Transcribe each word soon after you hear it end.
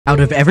Out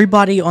of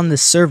everybody on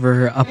this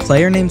server, a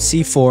player named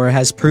C4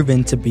 has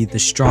proven to be the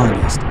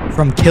strongest.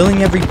 From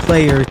killing every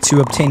player,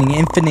 to obtaining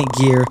infinite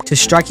gear, to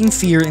striking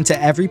fear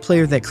into every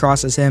player that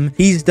crosses him,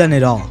 he's done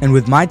it all. And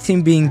with my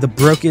team being the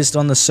brokest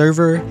on the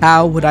server,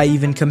 how would I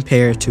even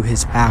compare to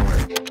his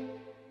power?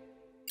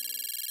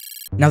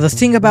 Now the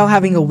thing about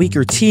having a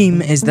weaker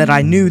team is that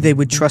I knew they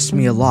would trust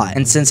me a lot,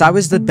 and since I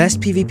was the best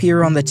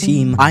PvPer on the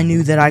team, I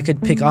knew that I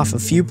could pick off a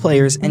few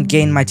players and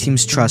gain my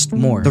team's trust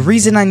more. The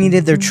reason I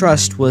needed their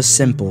trust was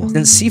simple.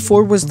 Since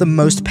C4 was the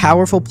most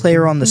powerful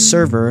player on the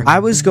server, I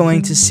was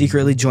going to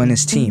secretly join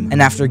his team,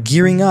 and after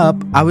gearing up,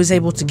 I was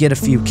able to get a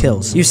few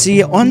kills. You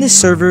see, on this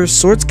server,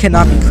 swords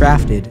cannot be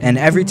crafted, and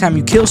every time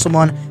you kill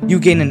someone, you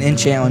gain an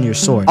enchant on your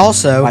sword.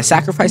 Also, by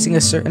sacrificing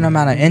a certain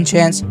amount of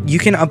enchants, you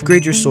can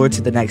upgrade your sword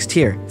to the next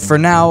tier.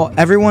 For now,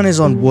 everyone is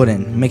on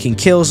wooden, making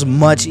kills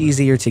much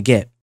easier to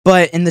get.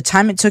 But in the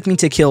time it took me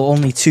to kill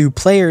only 2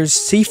 players,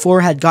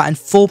 C4 had gotten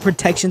full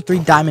protection 3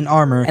 diamond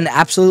armor and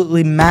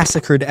absolutely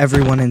massacred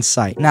everyone in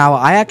sight. Now,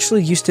 I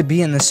actually used to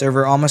be in this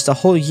server almost a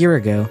whole year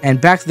ago,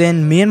 and back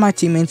then, me and my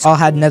teammates all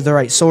had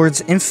netherite swords,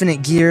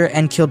 infinite gear,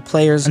 and killed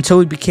players until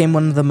we became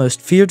one of the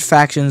most feared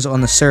factions on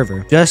the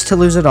server, just to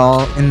lose it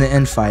all in the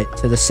infight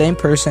to the same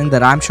person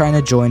that I'm trying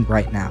to join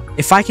right now.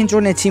 If I can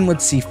join a team with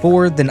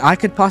C4, then I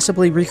could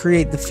possibly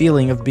recreate the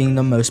feeling of being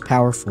the most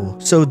powerful.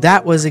 So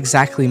that was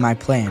exactly my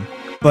plan.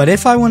 But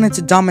if I wanted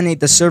to dominate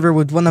the server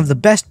with one of the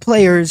best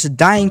players,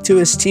 dying to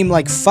his team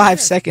like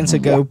 5 seconds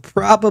ago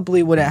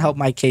probably wouldn't help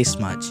my case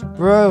much.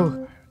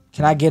 Bro,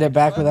 can I get it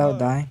back without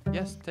dying?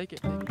 Yes, take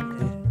it.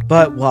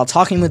 But while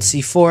talking with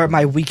C4 at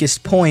my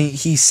weakest point,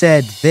 he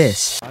said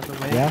this. By the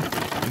way, Yeah?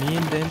 me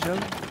and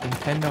Denjo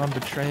intend on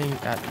betraying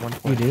at one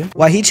point. You do?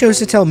 Why he chose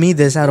to tell me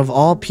this out of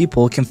all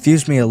people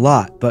confused me a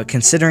lot, but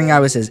considering I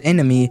was his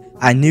enemy,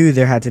 I knew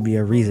there had to be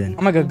a reason.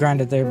 I'm gonna go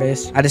grind at their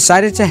base. I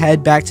decided to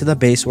head back to the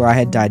base where I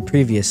had died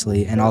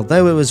previously, and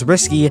although it was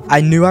risky,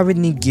 I knew I would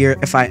need gear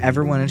if I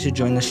ever wanted to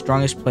join the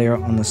strongest player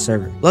on the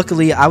server.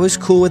 Luckily, I was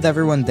cool with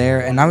everyone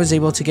there, and I was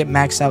able to get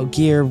maxed out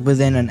gear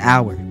within an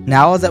hour.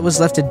 Now all that was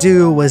left to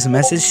do was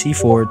message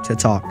C4 to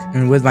talk,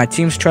 and with my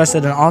team's trust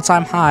at an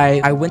all-time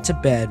high, I went to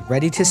bed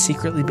ready to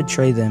secretly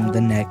betray them the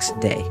next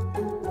day.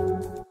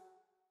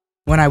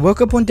 When I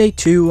woke up on day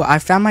 2, I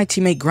found my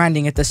teammate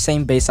grinding at the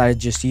same base I had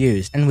just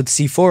used, and with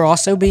C4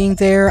 also being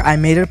there, I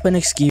made up an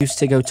excuse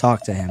to go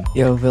talk to him.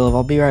 Yo, Philip,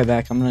 I'll be right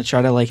back. I'm gonna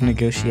try to like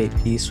negotiate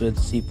peace with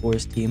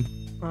C4's team.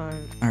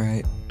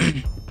 Alright.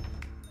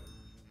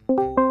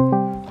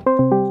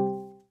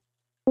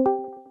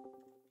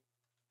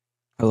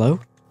 Hello?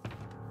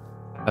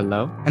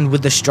 Hello? And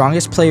with the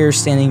strongest player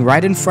standing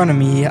right in front of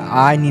me,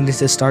 I needed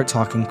to start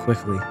talking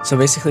quickly. So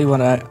basically what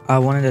I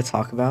wanted to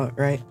talk about,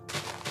 right?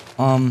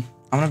 I'm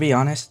gonna be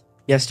honest.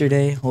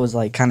 Yesterday was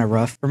like kind of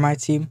rough for my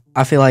team.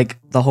 I feel like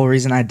the whole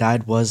reason I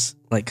died was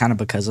like kind of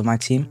because of my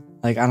team.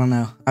 Like, I don't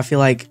know. I feel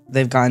like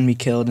they've gotten me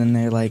killed and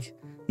they're like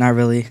not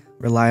really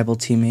reliable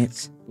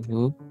teammates.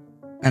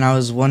 And I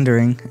was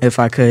wondering if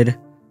I could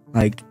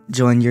like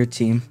join your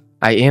team.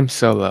 I am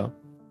solo.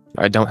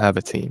 I don't have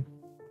a team.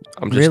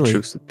 I'm just Really?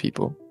 truce with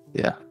people.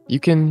 Yeah. You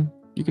can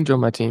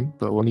join my team,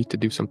 but we'll need to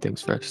do some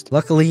things first.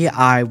 Luckily,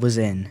 I was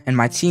in, and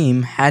my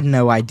team had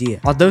no idea.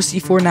 Although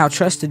C4 now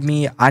trusted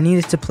me, I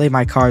needed to play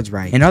my cards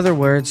right. In other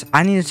words,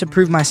 I needed to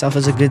prove myself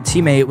as a good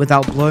teammate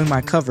without blowing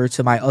my cover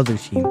to my other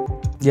team.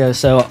 Yeah,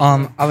 so,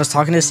 I was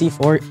talking to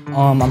C4,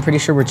 I'm pretty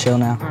sure we're chill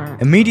now.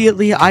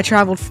 Immediately, I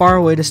traveled far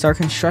away to start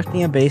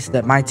constructing a base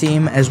that my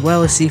team, as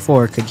well as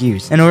C4, could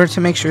use. In order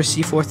to make sure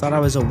C4 thought I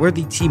was a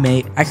worthy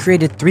teammate, I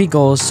created 3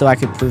 goals so I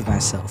could prove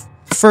myself.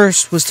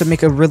 First was to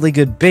make a really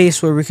good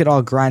base where we could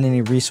all grind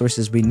any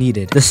resources we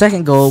needed. The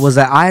second goal was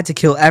that I had to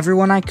kill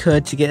everyone I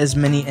could to get as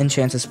many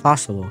enchants as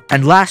possible.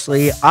 And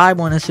lastly, I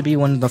wanted to be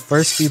one of the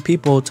first few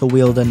people to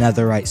wield a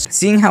netherite.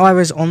 Seeing how I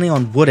was only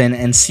on wooden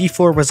and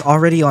C4 was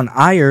already on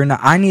iron,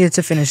 I needed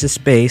to finish this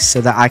base so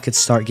that I could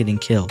start getting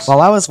kills.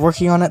 While I was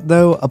working on it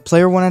though, a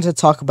player wanted to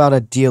talk about a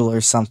deal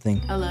or something.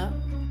 Hello?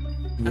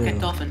 Yeah. Okay,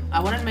 Dolphin,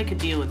 I wanted to make a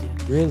deal with you.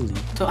 Really?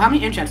 So how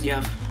many enchants do you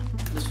have?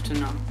 Just to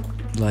know.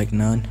 Like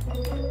none?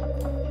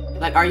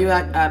 Like, are you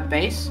at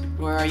base?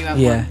 Or are you at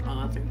Yeah.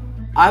 one? Oh, 3.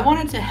 I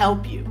wanted to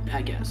help you,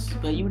 I guess.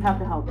 But you would have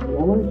to help me.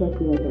 I wanted to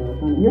be like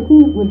your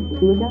team with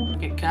who again?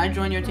 Okay, can I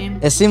join your team?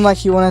 It seemed like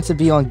he wanted to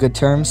be on good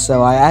terms,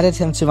 so I added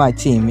him to my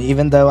team,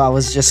 even though I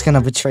was just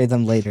gonna betray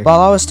them later.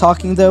 While I was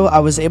talking though, I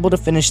was able to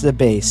finish the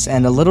base,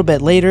 and a little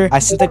bit later, I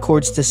sent the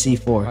cords to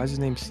C4. Why is his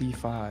name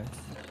C5?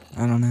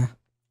 I don't know.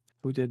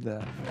 Who did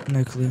that?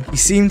 No clue. He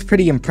seemed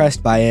pretty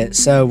impressed by it,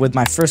 so with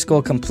my first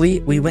goal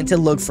complete, we went to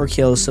look for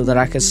kills so that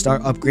I could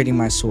start upgrading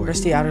my sword.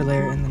 Where's the outer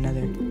layer in the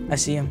nether? I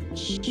see him.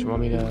 You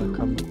want me to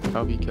come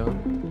help you kill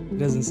him? He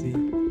doesn't see.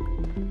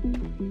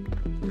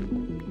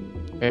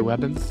 Hey,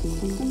 weapon?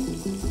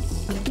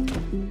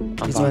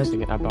 I'm He's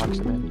boxing it. I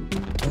boxed him in.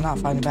 He's not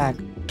fighting back.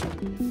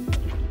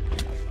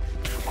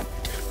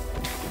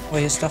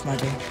 Wait, his stuff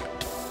might be.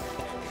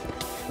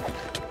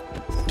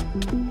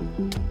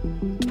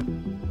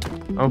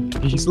 Oh,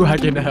 he's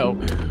lagging out.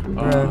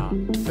 Bro.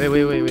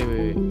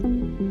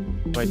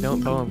 Wait. Wait,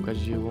 don't tell him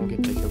because you won't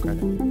get the kill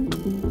credit.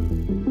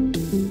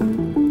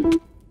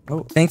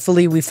 Oh.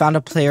 Thankfully, we found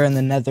a player in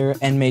the nether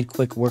and made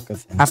quick work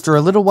of him. After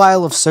a little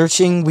while of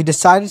searching, we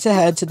decided to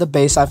head to the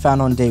base I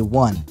found on day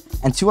 1.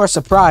 And to our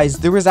surprise,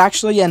 there was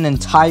actually an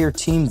entire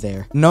team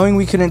there. Knowing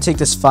we couldn't take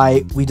this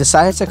fight, we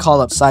decided to call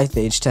up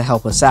Scythage to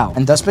help us out.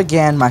 And thus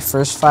began my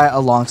first fight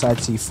alongside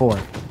C4.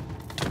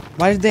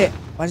 Why did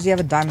he have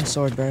a diamond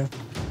sword, bro?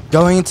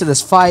 Going into this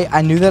fight,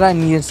 I knew that I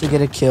needed to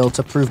get a kill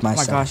to prove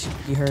myself. Oh my gosh,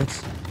 he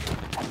hurts.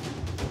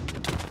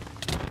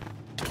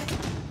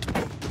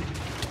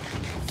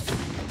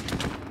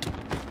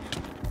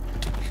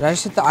 Did I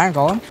just hit the iron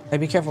golem? Hey,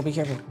 be careful, be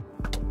careful.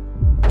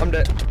 I'm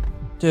dead.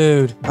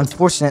 Dude,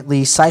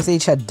 unfortunately,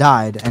 Scythage had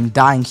died, and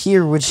dying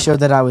here would show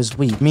that I was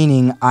weak,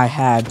 meaning I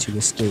had to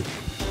escape.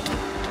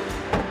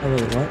 Oh,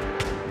 wait, what?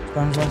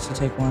 Storms wants to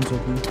take ones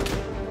with me.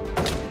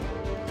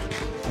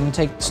 I'm gonna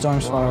take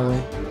Storms far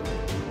away.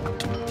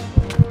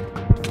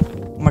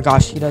 Oh my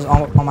gosh, he does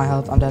all my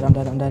health. I'm dead, I'm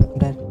dead, I'm dead, I'm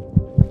dead.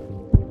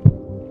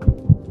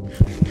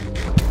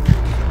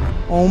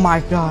 Oh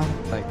my god.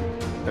 Like,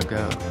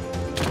 go.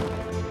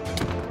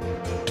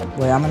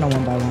 Wait, I'm gonna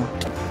 1x1.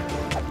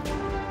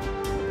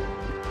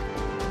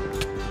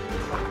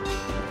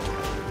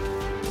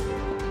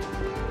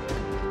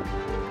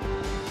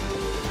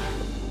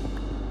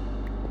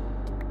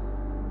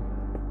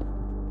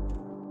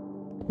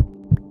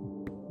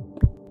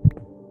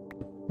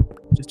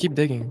 Just keep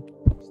digging.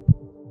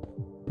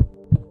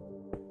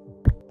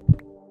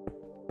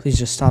 Please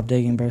just stop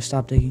digging, bro.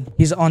 Stop digging.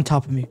 He's on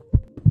top of me.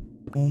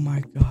 Oh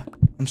my god.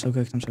 I'm so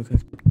cooked. I'm so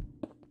cooked.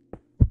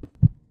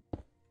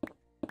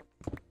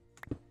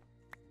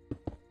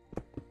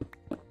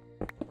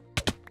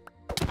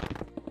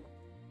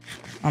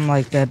 I'm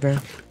like dead, bro.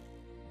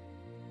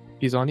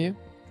 He's on you?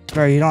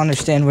 Bro, you don't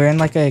understand. We're in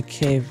like a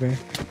cave, bro.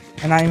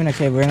 We're not even a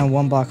cave. We're in a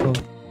 1-block hole.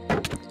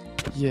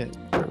 Yeah.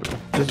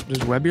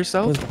 Just web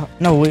yourself?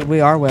 No, we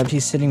are webbed.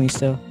 He's sitting me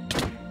still.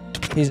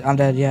 I'm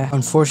dead, yeah.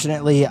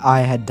 Unfortunately, I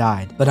had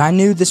died. But I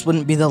knew this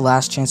wouldn't be the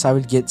last chance I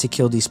would get to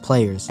kill these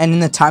players. And in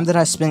the time that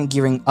I spent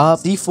gearing up,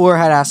 C4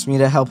 had asked me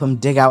to help him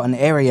dig out an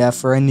area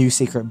for a new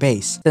secret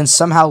base. Then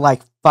somehow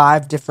like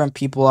 5 different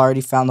people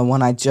already found the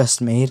one I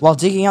just made. While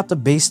digging out the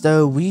base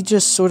though, we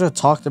just sort of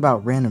talked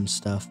about random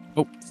stuff.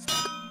 Oh.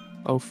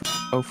 Oh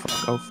fuck. Oh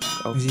fuck. Oh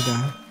fuck. Oh. Is he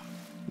dying?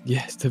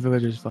 Yes, the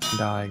villager's fucking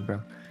dying,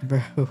 bro.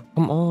 Bro.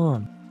 Come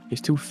on.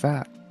 He's too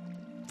fat.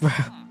 Bro.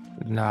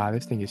 Nah,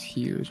 this thing is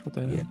huge. What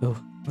the hell? Yeah, oh,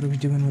 what are we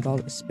doing with all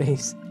this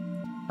space?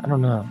 I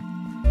don't know.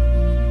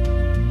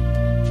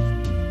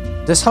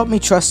 This helped me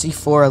trust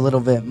C4 a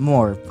little bit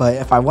more, but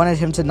if I wanted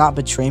him to not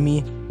betray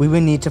me, we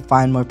would need to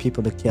find more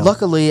people to kill.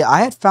 Luckily,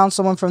 I had found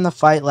someone from the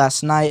fight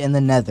last night in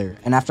the nether,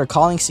 and after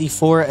calling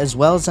C4 as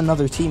well as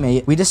another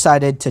teammate, we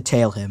decided to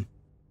tail him.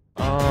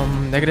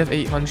 Negative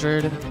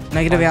 800.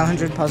 Negative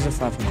 800, positive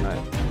 500.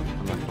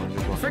 I'm not going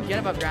to go. Forget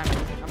about grabbing.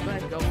 I'm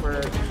gonna go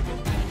for.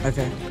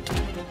 Okay.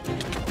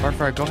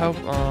 Barfry, go help.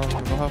 Go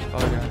help. Oh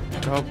yeah.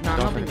 Go help. No, I'm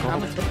Dolphin,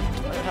 helping. go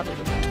help.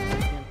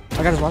 I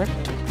got his water.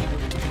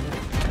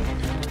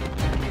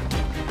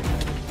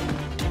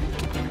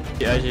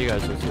 Yeah, I see you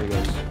guys. I see you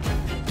guys.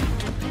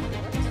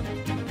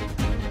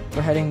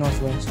 We're heading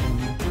northwest.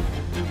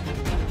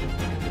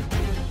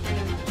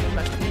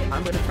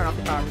 I'm gonna turn off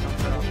the power.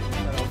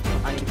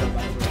 I need to go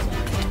back to the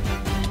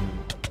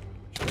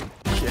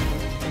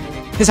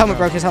side. His helmet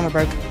broke. His helmet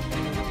broke.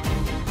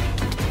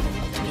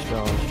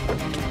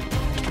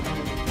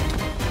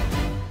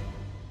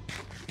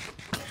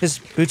 His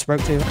boots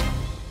broke too.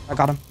 I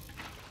got him.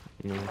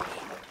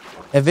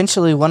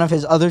 Eventually, one of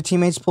his other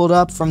teammates pulled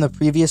up from the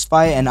previous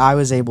fight and I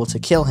was able to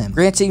kill him,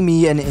 granting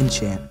me an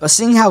enchant. But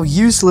seeing how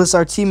useless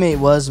our teammate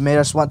was made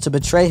us want to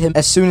betray him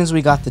as soon as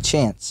we got the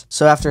chance.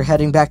 So after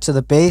heading back to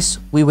the base,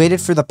 we waited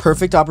for the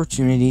perfect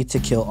opportunity to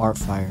kill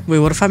Artfire. Wait,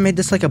 what if I made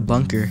this like a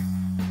bunker?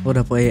 Hold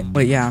up, wait,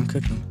 yeah, I'm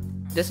cooking.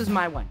 This is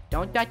my one.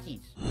 Don't touch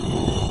these.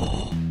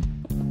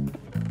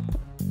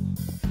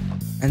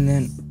 And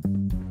then...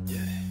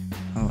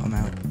 Oh, I'm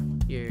out.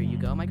 Here you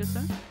go, my good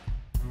son.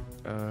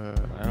 I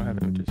don't have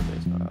an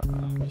interface.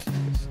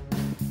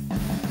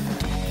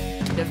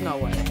 There's no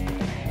way.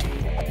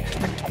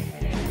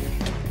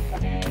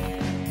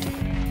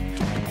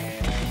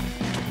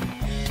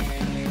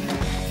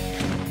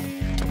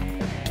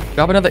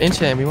 Drop another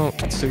enchant. We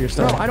won't steal your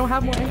stuff. Bro, I don't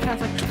have more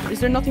enchants. Like, is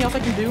there nothing else I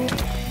can do?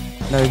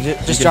 No,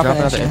 just drop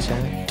another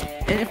enchant.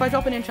 And if I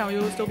drop an enchant, you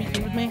will still be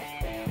team with me?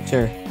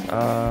 Sure.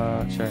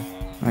 Sure.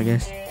 I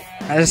guess.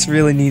 I just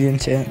really need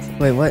enchants.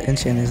 Wait, what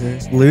enchant is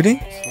this? Looting?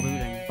 It's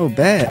looting. Oh,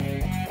 bad.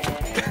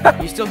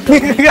 You still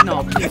kill me?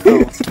 No, please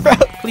don't.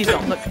 Please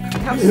don't. Look,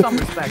 have some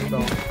respect,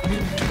 bro.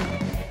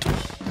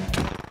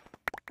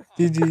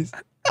 GG's.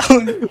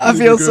 I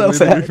feel so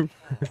bad.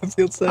 I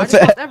feel so I just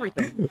bad. lost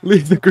everything.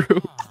 Leave the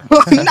group.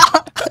 No!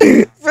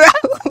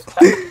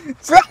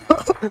 Bro!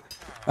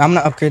 I'm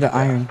gonna upgrade to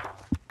iron.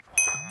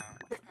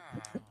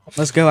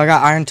 Let's go. I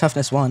got Iron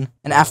Toughness 1.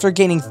 And after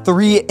gaining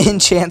 3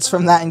 enchants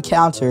from that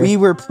encounter, we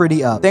were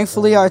pretty up.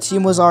 Thankfully, our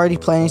team was already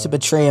planning to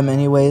betray him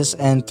anyways,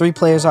 and 3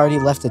 players already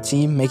left the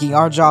team, making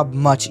our job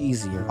much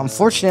easier.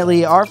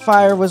 Unfortunately, our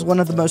fire was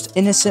one of the most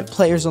innocent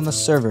players on the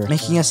server,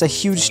 making us a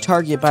huge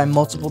target by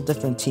multiple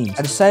different teams.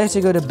 I decided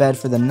to go to bed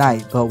for the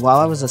night, but while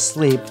I was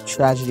asleep,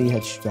 tragedy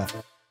had struck.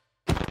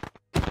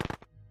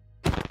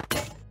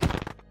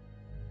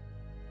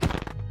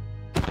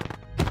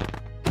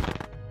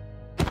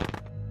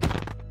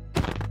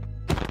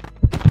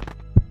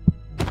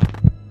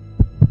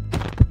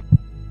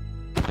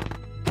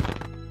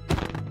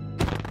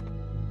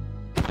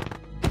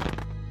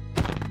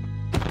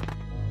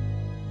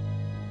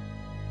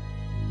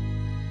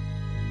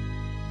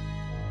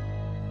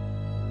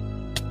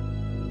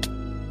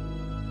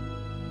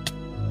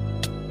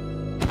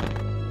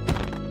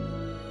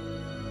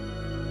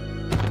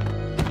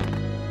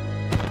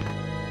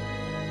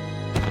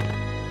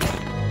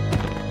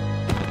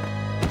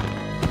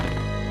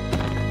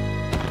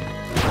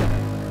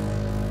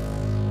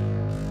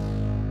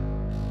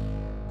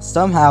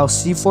 Somehow,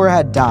 C4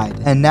 had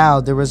died, and now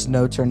there was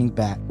no turning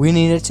back. We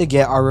needed to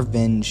get our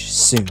revenge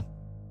soon.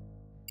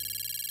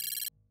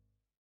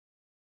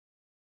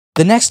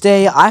 The next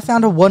day, I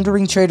found a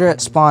wandering trader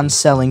at spawn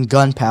selling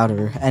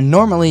gunpowder, and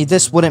normally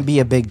this wouldn't be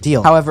a big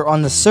deal. However,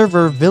 on the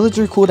server,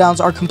 villager cooldowns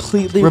are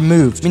completely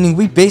removed, meaning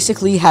we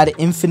basically had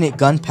infinite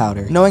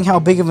gunpowder. Knowing how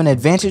big of an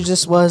advantage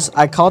this was,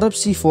 I called up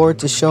C4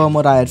 to show him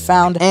what I had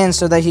found, and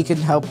so that he could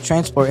help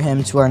transport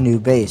him to our new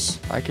base.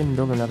 I can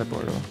build another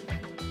portal.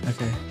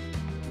 Okay.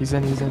 He's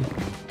in.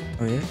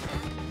 Oh yeah?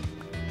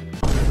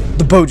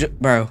 The bojo,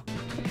 bro.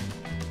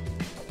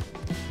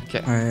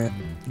 Okay. Alright.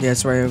 Yeah,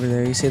 it's right over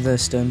there. You see the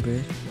stone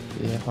bridge?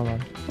 Yeah, hold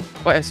on.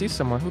 Wait, I see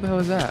someone. Who the hell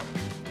is that?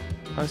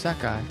 Oh, it's that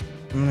guy.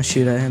 I'm gonna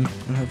shoot at him,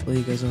 and hopefully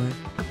he goes away.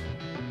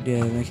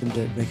 Yeah, make him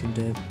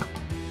dead.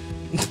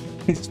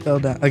 He just fell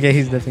down. Okay,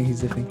 he's dipping.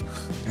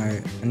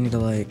 Alright, I need to,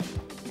 like,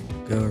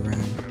 go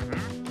around.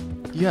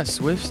 You got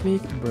swift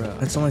sneak? Bro.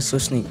 It's only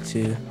swift sneak,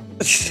 too.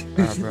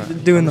 Bro.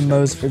 Doing the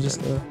most for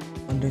just a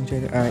wandering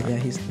trader. Alright, yeah,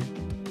 he's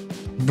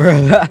good.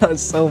 Bro, that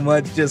was so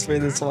much just for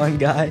this one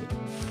guy.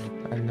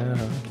 I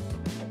know.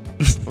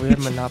 We had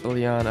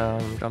monopoly on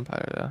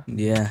gunpowder though.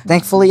 Yeah.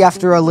 Thankfully,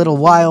 after a little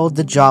while,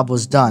 the job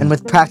was done. And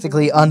with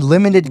practically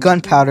unlimited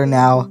gunpowder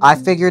now, I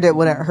figured it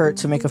wouldn't hurt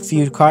to make a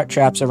few cart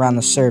traps around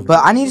the server.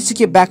 But I needed to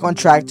get back on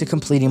track to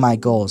completing my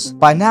goals.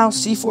 By now,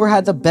 C4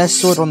 had the best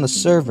sword on the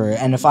server,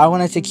 and if I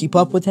wanted to keep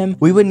up with him,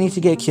 we would need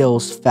to get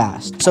kills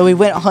fast. So we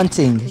went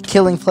hunting,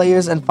 killing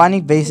players, and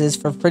finding bases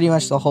for pretty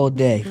much the whole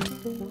day.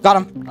 Got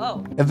him.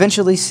 Oh.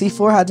 Eventually,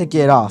 C4 had to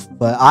get off,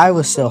 but I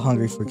was still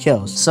hungry for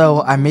kills.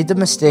 So I made the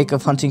mistake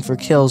of hunting for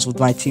kills with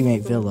my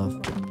teammate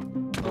Villa.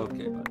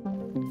 Okay,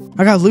 bud.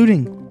 I got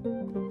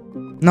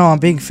looting. No, I'm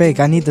being fake.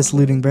 I need this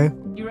looting, bro.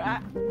 You're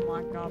at. Oh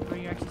my god, bro,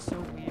 you're actually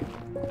so weird.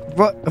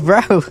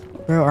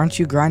 Bro, aren't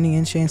you grinding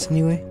enchants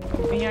anyway?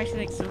 You're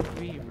actually like so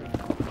weird, bro.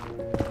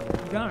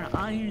 You got an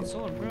iron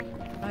sword, bro.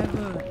 I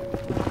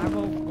have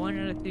a 1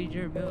 out of 3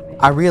 durability.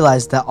 I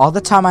realized that all the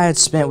time I had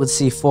spent with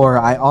C4,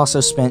 I also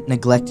spent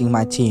neglecting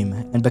my team,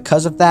 and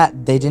because of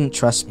that, they didn't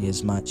trust me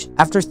as much.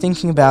 After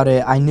thinking about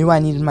it, I knew I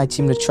needed my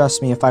team to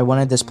trust me if I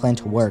wanted this plan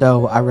to work,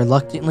 so I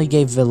reluctantly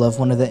gave Villa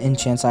one of the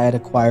enchants I had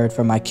acquired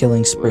from my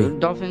killing spree.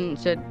 Dolphin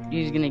said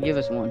he was gonna give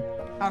us one.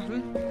 I'm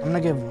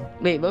gonna give one.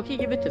 Wait, Loki,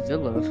 give it to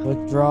Villa.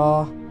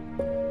 Withdraw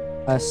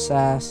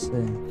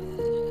assassin.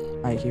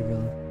 Alright, here,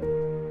 Villa.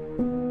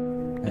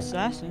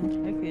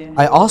 Assassin? Heck yeah.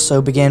 I also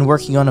began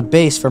working on a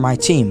base for my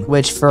team,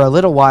 which for a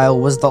little while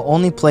was the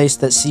only place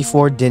that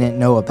C4 didn't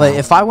know about. But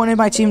if I wanted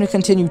my team to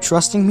continue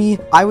trusting me,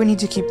 I would need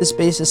to keep this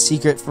base a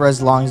secret for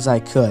as long as I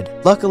could.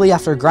 Luckily,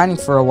 after grinding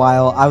for a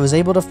while, I was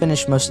able to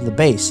finish most of the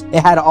base.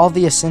 It had all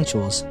the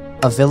essentials.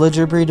 A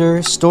villager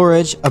breeder,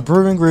 storage, a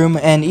brewing room,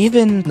 and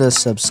even the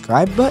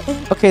subscribe button?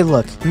 Okay,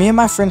 look, me and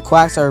my friend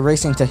Quacks are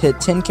racing to hit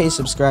 10k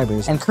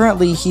subscribers, and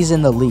currently he's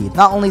in the lead.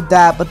 Not only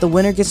that, but the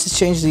winner gets to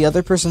change the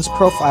other person's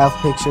profile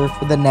picture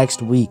for the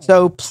next week.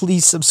 So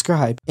please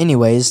subscribe.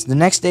 Anyways, the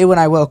next day when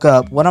I woke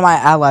up, one of my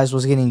allies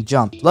was getting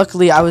jumped.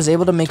 Luckily, I was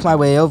able to make my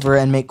way over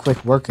and make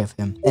quick work of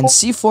him. And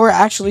C4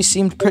 actually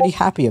seemed pretty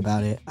happy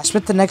about it. I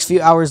spent the next few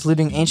hours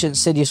looting ancient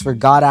cities for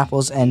god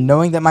apples, and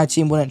knowing that my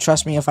team wouldn't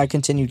trust me if I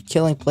continued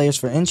killing players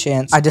for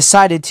enchants, I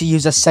decided to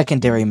use a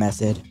secondary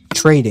method.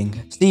 Trading.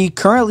 See,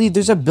 currently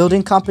there's a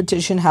building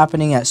competition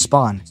happening at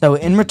spawn, so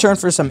in return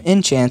for some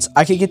enchants,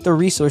 I could get the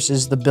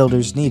resources the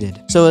builders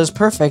needed. So it was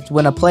perfect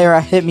when a player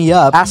hit me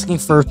up asking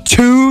for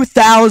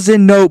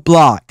 2,000 note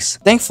blocks.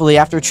 Thankfully,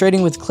 after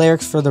trading with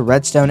clerics for the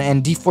redstone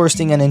and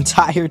deforesting an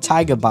entire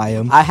taiga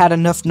biome, I had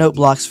enough note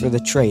blocks for the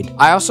trade.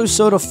 I also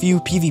sold a few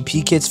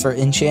PvP kits for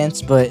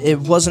enchants, but it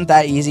wasn't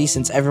that easy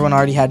since everyone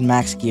already had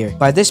max gear.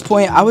 By this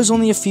point, I was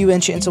only a few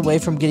enchants away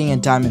from getting a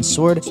diamond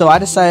sword, so I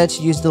decided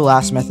to use the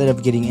last method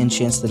of getting enchants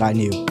enchants that I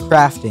knew.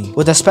 Crafting.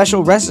 With a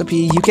special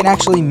recipe, you can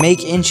actually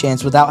make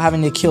enchants without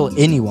having to kill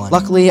anyone.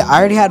 Luckily, I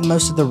already had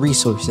most of the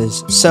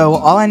resources, so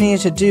all I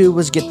needed to do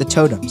was get the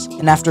totems.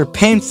 And after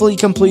painfully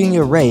completing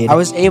a raid, I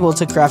was able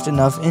to craft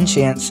enough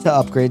enchants to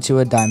upgrade to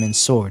a diamond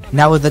sword.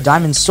 Now with the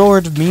diamond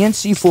sword, me and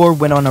C4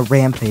 went on a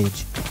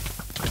rampage.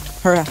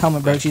 Her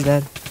helmet broke, she's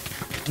dead.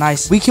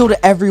 Nice. We killed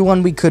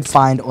everyone we could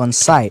find on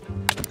site.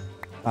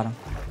 Got him.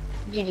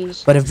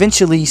 But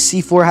eventually,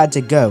 C4 had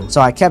to go,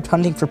 so I kept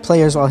hunting for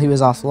players while he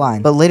was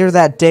offline. But later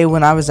that day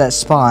when I was at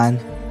spawn,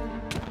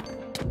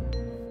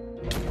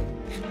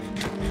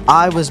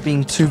 I was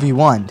being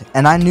 2v1'd,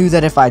 and I knew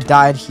that if I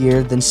died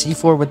here, then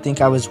C4 would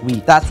think I was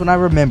weak. That's when I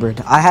remembered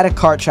I had a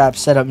cart trap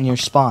set up near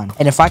spawn,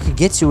 and if I could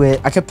get to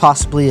it, I could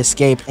possibly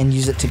escape and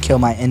use it to kill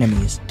my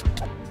enemies.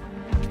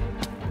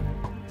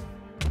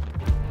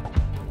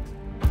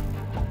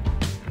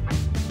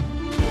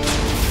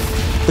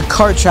 The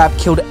cart trap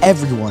killed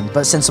everyone,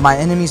 but since my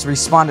enemies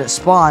respawned at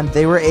spawn,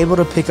 they were able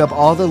to pick up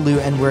all the loot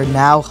and were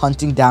now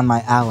hunting down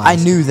my allies.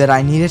 I knew that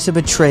I needed to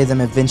betray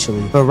them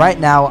eventually, but right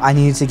now I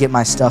needed to get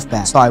my stuff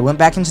back. So I went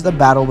back into the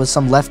battle with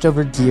some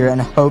leftover gear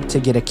and hoped to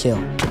get a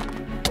kill.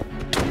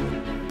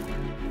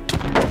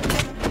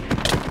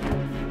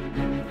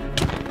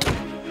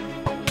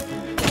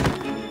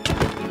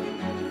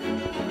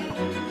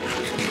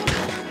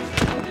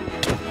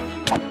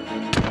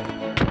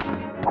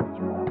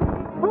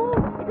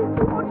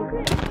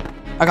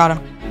 I got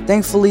him.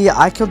 Thankfully,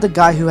 I killed the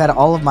guy who had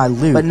all of my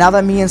loot, but now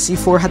that me and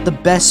C4 had the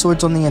best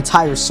swords on the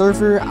entire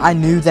server, I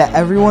knew that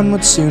everyone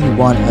would soon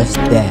want us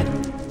dead.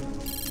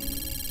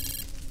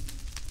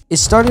 It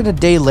started a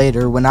day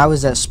later when I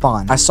was at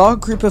spawn. I saw a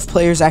group of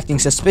players acting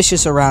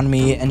suspicious around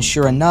me, and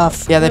sure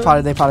enough, yeah, they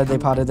potted,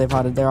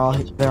 they're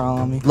all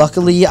on me.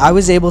 Luckily, I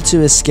was able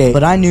to escape,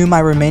 but I knew my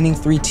remaining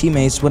 3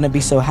 teammates wouldn't be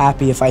so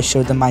happy if I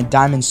showed them my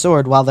diamond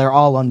sword while they're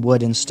all on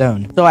wood and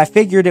stone. So I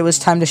figured it was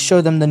time to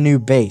show them the new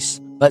base.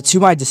 But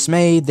to my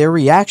dismay, their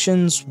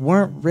reactions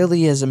weren't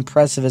really as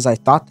impressive as I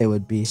thought they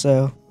would be.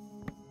 So,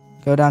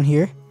 go down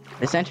here.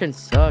 This entrance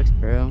sucks,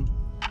 bro.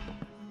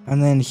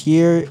 And then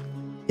here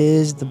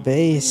is the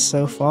base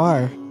so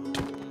far.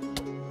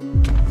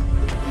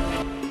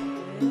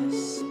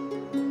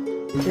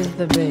 This is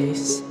the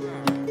base.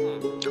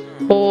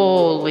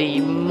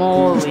 Holy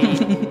moly.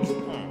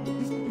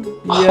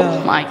 Yeah.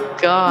 Oh my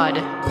god.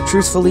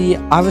 Truthfully,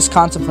 I was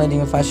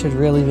contemplating if I should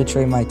really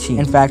betray my team.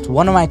 In fact,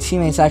 one of my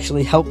teammates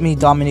actually helped me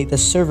dominate the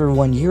server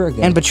 1 year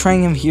ago, and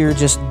betraying him here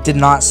just did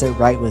not sit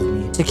right with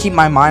me. To keep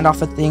my mind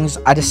off of things,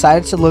 I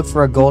decided to look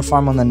for a gold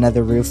farm on the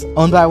nether roof,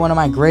 owned by one of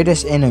my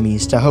greatest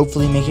enemies, to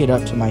hopefully make it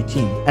up to my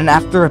team. And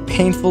after a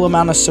painful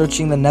amount of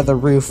searching the nether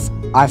roof,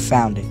 I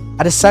found it.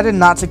 I decided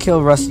not to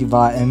kill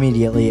RustyBot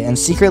immediately and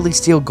secretly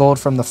steal gold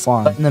from the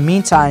farm. But in the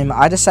meantime,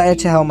 I decided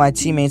to help my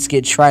teammates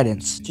get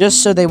tridents,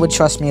 just so they would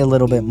trust me a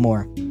little bit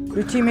more.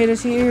 Your teammate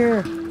is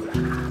here!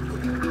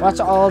 Watch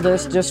all of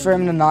this just for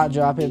him to not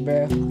drop it,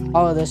 bro.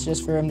 All of this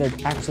just for him to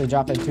actually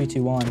drop it 3,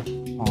 2,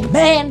 1. Oh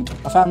man!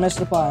 I found Mr.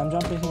 Supply, I'm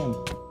jumping him.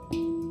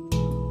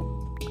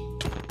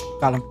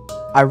 Got him.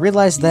 I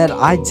realized that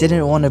I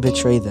didn't want to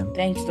betray them.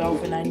 Thanks,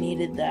 Dolphin. I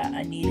needed that.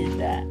 I needed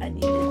that. I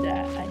needed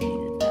that. I needed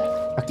that.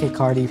 Okay,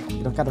 Cardi,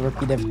 you don't gotta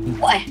repeat everything.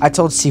 What? I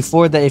told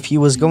C4 that if he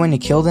was going to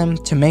kill them,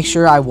 to make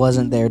sure I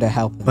wasn't there to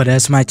help him. But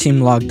as my team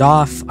logged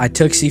off, I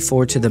took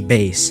C4 to the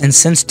base. And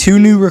since 2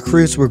 new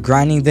recruits were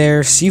grinding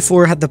there,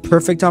 C4 had the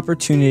perfect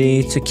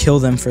opportunity to kill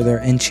them for their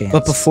enchants.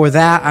 But before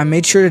that, I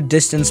made sure to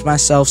distance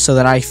myself so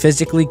that I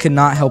physically could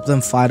not help them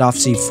fight off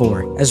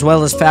C4, as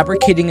well as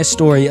fabricating a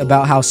story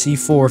about how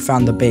C4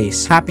 found the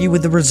base. Happy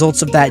with the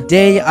results of that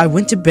day, I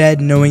went to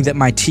bed knowing that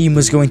my team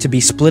was going to be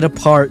split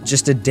apart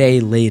just a day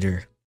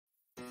later.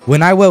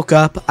 When I woke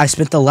up, I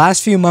spent the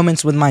last few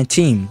moments with my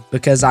team,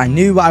 because I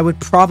knew I would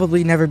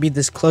probably never be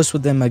this close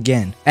with them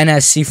again. And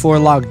as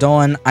C4 logged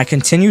on, I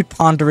continued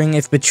pondering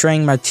if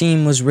betraying my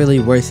team was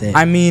really worth it.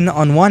 I mean,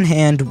 on one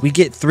hand, we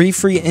get 3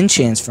 free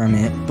enchants from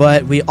it,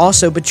 but we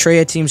also betray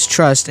a team's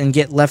trust and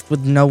get left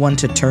with no one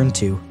to turn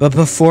to. But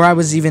before I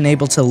was even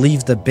able to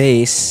leave the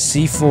base,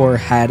 C4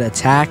 had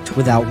attacked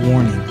without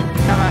warning.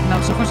 No,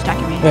 someone's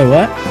attacking me. Wait,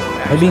 what?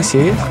 Are you being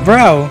serious?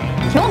 Bro!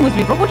 Kill him with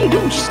me, bro. What are you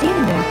doing? Just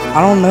standing there.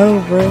 I don't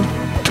know, bro.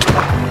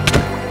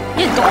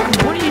 Yeah,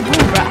 Dolphin, what are you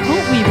doing, bro?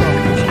 Help me, bro.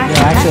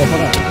 Actually,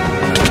 hold up.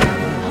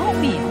 Help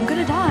me. I'm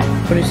gonna die.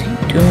 What is he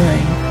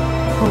doing?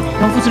 Bro,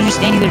 Dolphins are just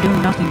standing there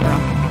doing nothing, bro.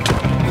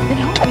 Then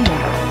help me.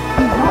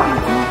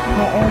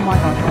 Oh my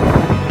god.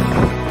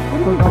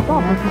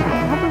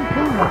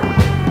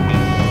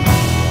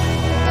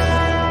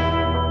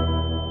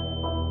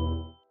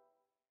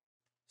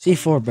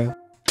 C4, bro.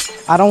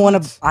 I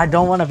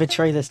don't wanna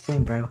betray this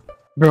team, bro.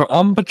 Bro,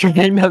 I'm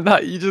betraying them,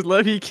 not you. Just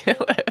let me kill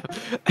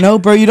him. No,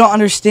 bro, you don't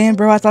understand,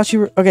 bro. I thought you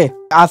were okay.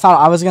 I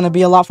thought I was gonna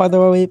be a lot farther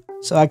away,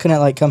 so I couldn't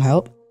like come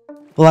help.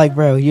 But like,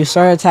 bro, you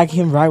started attacking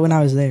him right when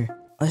I was there.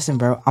 Listen,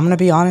 bro, I'm gonna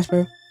be honest,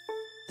 bro.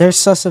 They're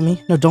sus of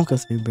me. No, don't go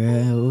through,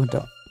 bro.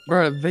 Don't.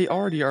 Bro, they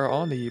already are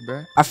on to you,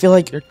 bro. I feel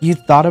like you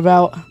thought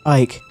about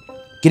like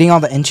getting all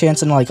the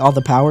enchants and like all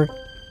the power,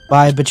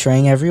 by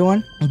betraying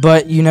everyone,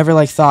 but you never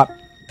like thought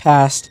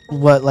past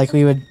what like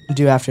we would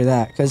do after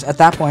that, because at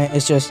that point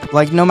it's just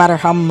like no matter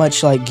how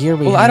much like gear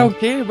we have. I don't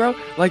care, bro.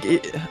 Like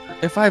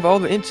if I have all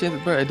the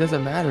enchants, bro, it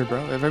doesn't matter,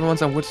 bro. If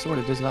everyone's on wood sword,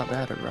 it does not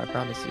matter, bro. I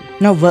promise you.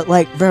 No, but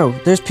like, bro,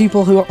 there's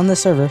people who are on the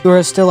server who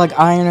are still like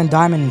iron and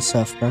diamond and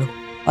stuff, bro.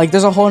 Like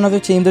there's a whole another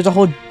team. There's a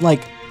whole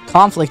like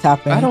conflict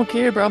happening. I don't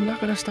care, bro. I'm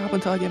not gonna stop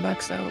until I get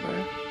maxed out,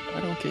 bro.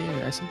 I don't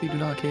care. I simply do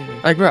not care.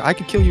 Like, bro, I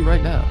could kill you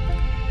right now.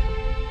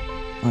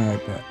 All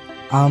right, bro.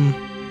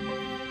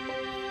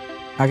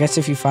 I guess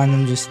if you find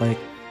them, just like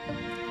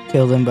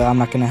kill them, but I'm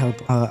not gonna help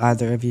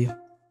either of you.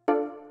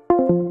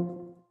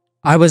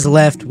 I was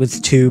left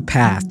with two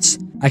paths.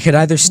 I could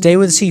either stay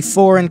with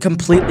C4 and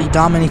completely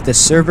dominate the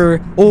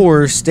server,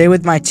 or stay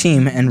with my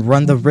team and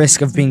run the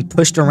risk of being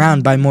pushed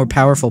around by more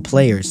powerful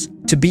players.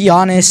 To be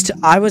honest,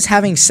 I was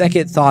having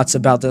second thoughts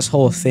about this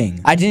whole thing.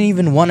 I didn't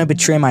even want to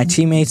betray my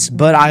teammates,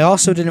 but I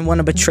also didn't want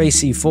to betray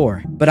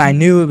C4. But I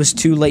knew it was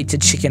too late to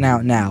chicken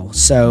out now,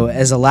 so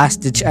as a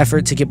last-ditch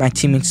effort to get my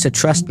teammates to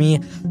trust me,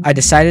 I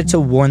decided to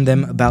warn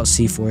them about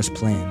C4's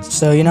plans.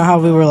 So you know how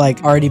we were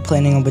like already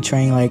planning on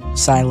betraying like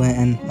Silent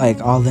and like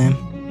all them?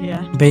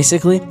 Yeah.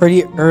 Basically,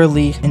 pretty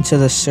early into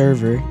the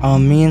server,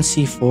 me and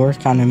C4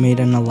 kind of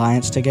made an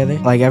alliance together.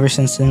 Like ever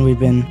since then, we've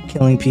been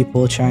killing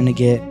people, trying to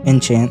get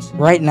enchants.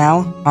 Right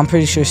now, I'm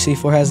pretty sure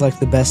C4 has like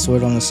the best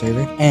sword on the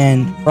server.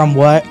 And from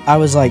what I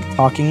was like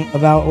talking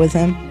about with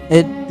him,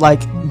 it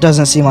like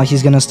doesn't seem like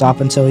he's gonna stop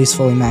until he's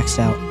fully maxed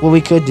out. What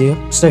we could do,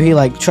 so he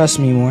like trusts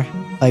me more.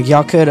 Like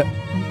y'all could, I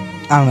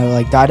don't know,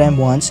 like die to him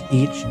once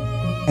each,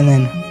 and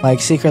then like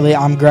secretly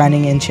I'm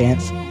grinding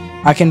enchants.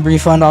 I can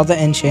refund all the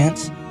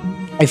enchants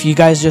if you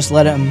guys just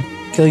let him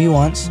kill you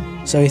once,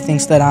 so he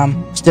thinks that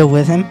I'm still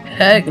with him.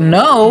 Heck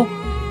no.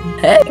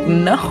 Heck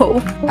no.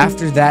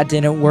 After that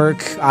didn't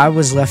work, I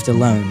was left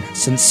alone.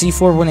 Since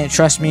C4 wouldn't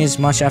trust me as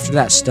much after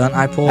that stunt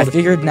I pulled, I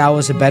figured now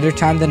was a better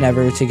time than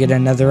ever to get a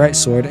netherite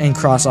sword and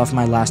cross off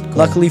my last goal.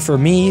 Luckily for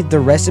me, the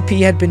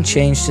recipe had been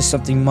changed to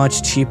something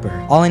much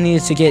cheaper. All I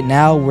needed to get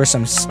now were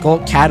some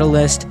Sculpt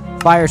Catalyst,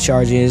 fire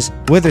charges,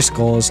 wither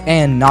skulls,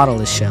 and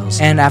nautilus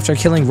shells. And after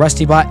killing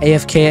Rustybot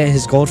AFK at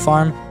his gold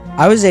farm,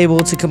 I was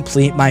able to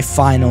complete my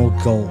final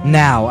goal.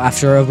 Now,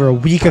 after over a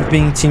week of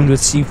being teamed with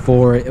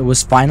C4, it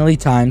was finally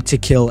time to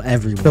kill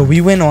everyone. So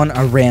we went on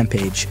a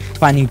rampage,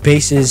 finding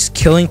bases,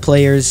 killing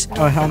players,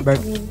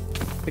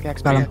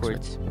 Pickaxe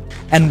backwards.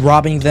 and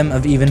robbing them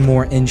of even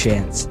more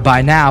enchants.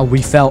 By now,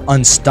 we felt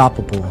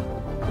unstoppable.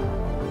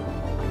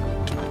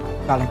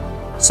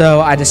 So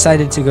I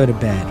decided to go to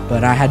bed,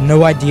 but I had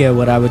no idea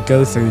what I would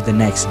go through the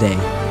next day.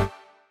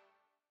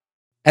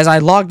 As I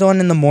logged on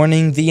in the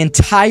morning, the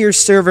entire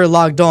server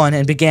logged on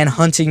and began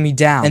hunting me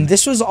down. And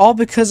this was all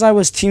because I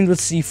was teamed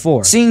with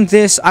C4. Seeing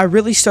this, I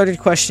really started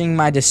questioning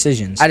my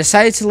decisions. I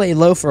decided to lay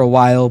low for a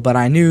while, but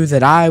I knew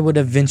that I would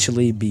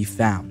eventually be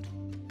found.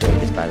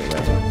 This, by the way,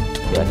 I feel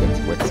like it's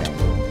worth saying.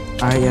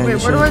 Yeah,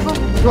 wait, where do I go?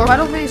 Your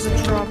battle phase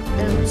is a drop,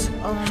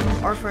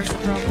 and our first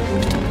drop.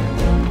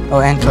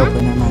 Oh, and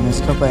Copa, never mind. There's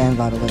Copa and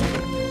Violet. Yeah,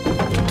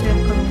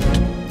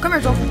 come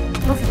here, Dolphin.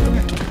 Dolphin, come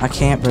here. I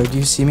can't, bro. Do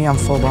you see me? I'm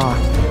full box.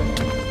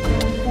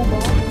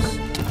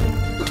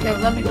 Yeah,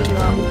 let me go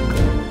out.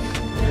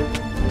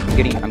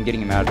 I'm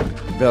getting him out.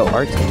 Bro,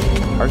 Art's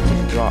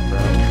drop, bro.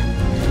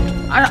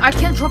 I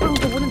can't drop it with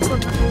the wooden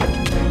sword.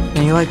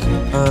 Can you like,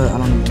 I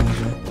don't even know.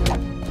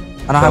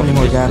 I don't have any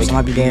more gas. I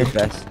might be dead.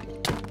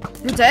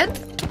 You're dead?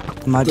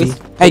 I might be.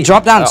 Hey,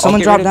 drop down.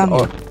 Someone drop down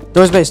here.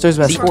 Doors base, doors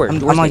base. C4,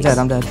 I'm like dead.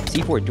 I'm dead.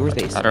 C4, doors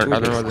base. I don't know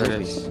what that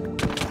is.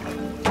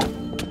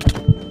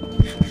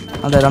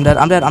 I'm dead. I'm dead.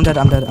 I'm dead. I'm dead.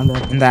 I'm dead. I'm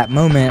dead. In that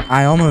moment,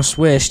 I almost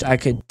wished I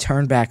could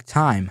turn back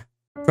time.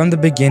 From the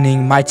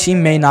beginning, my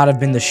team may not have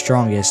been the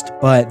strongest,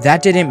 but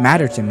that didn't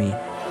matter to me. Yo,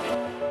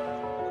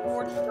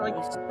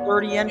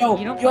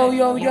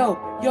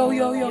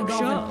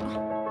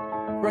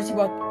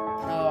 Rustybot.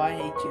 Oh, I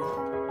hate you.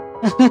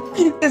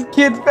 This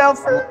kid fell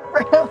for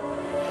real.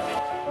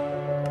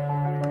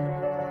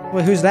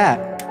 Wait, who's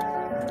that?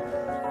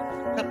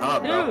 Shut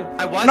up, bro. Dude.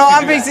 I want No, to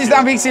I'm do being that. serious.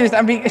 I'm being serious.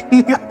 I'm being.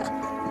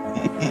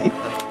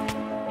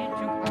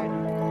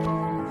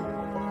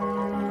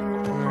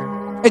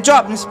 It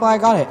dropped. Miss Supply, I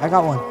got it. I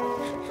got one.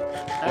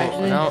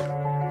 Oh, no.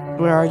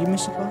 Where are you,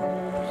 Miss Supply?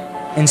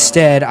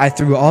 Instead, I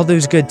threw all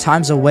those good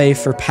times away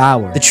for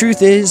power. The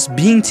truth is,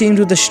 being teamed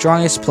with the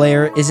strongest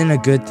player isn't a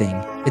good thing.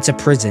 It's a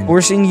prison,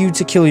 forcing you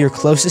to kill your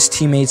closest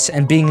teammates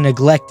and being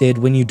neglected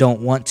when you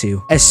don't want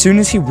to. As soon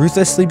as he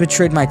ruthlessly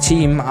betrayed my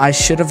team, I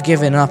should have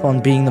given up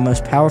on being the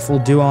most powerful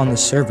duo on the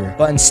server.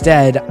 But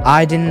instead,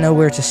 I didn't know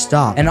where to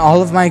stop, and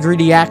all of my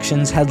greedy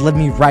actions had led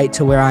me right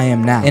to where I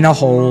am now, in a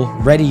hole,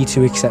 ready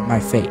to accept my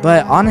fate.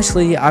 But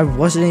honestly, I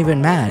wasn't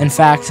even mad. In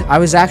fact, I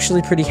was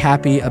actually pretty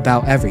happy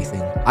about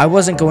everything. I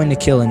wasn't going to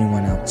kill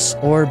anyone else,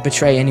 or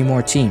betray any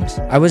more teams.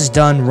 I was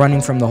done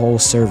running from the whole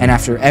server, and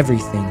after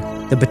everything,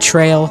 the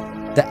betrayal,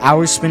 the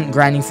hours spent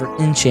grinding for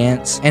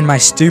enchants, and my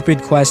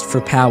stupid quest for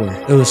power,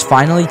 it was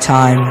finally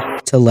time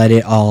to let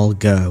it all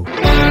go.